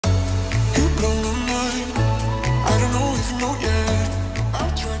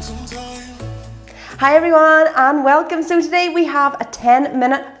Hi everyone and welcome. So today we have a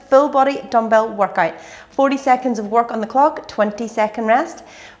 10-minute full body dumbbell workout. 40 seconds of work on the clock, 20-second rest.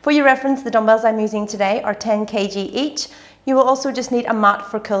 For your reference, the dumbbells I'm using today are 10 kg each. You will also just need a mat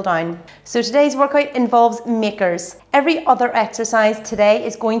for cool down. So today's workout involves makers. Every other exercise today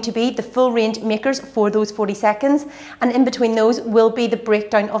is going to be the full range makers for those 40 seconds, and in between those will be the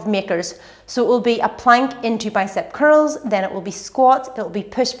breakdown of makers. So it will be a plank into bicep curls, then it will be squats, it will be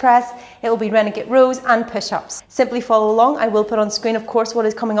push press, it will be renegade rows and push-ups. Simply follow along. I will put on screen, of course, what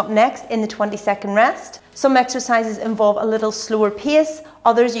is coming up next in the 20-second rest. Some exercises involve a little slower pace,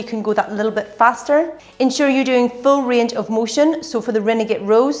 others you can go that little bit faster. Ensure you're doing full range of motion, so for the renegade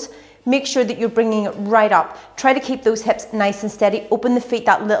rows, make sure that you're bringing it right up. Try to keep those hips nice and steady, open the feet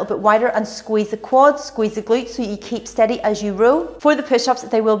that little bit wider and squeeze the quads, squeeze the glutes so you keep steady as you row. For the push-ups,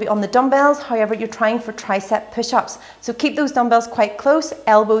 they will be on the dumbbells, however you're trying for tricep push-ups. So keep those dumbbells quite close,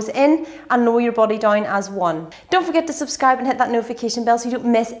 elbows in and lower your body down as one. Don't forget to subscribe and hit that notification bell so you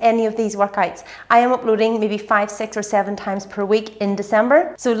don't miss any of these workouts. I am uploading maybe 5, 6 or 7 times per week in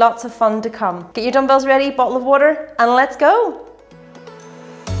December, so lots of fun to come. Get your dumbbells ready, bottle of water and let's go!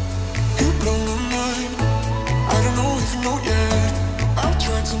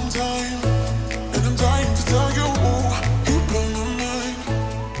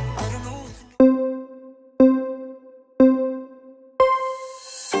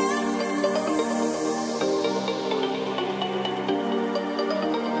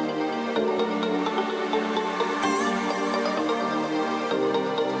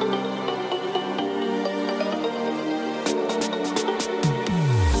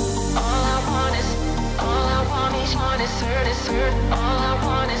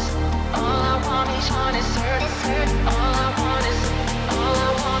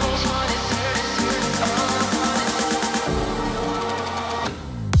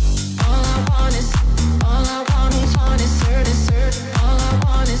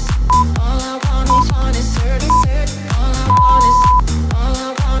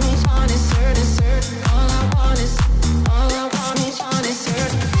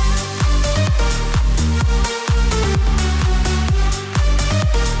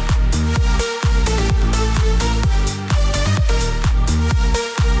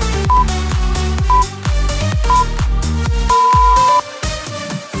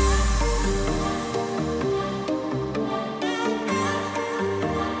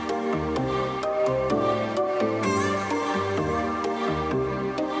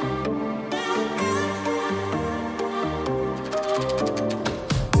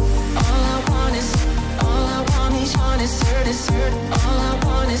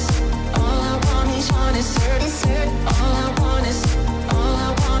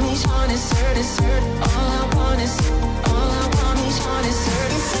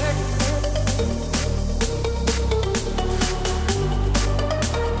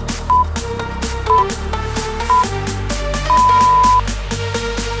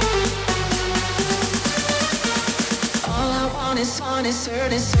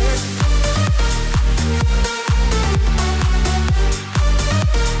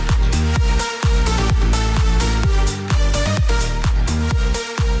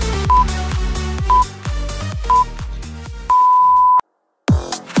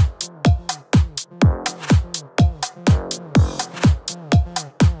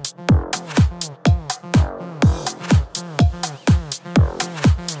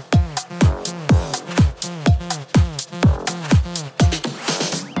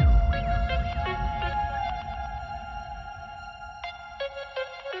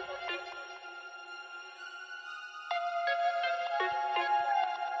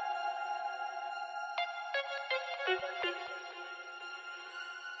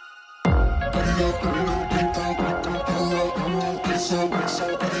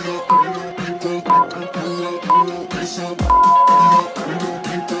 Break up,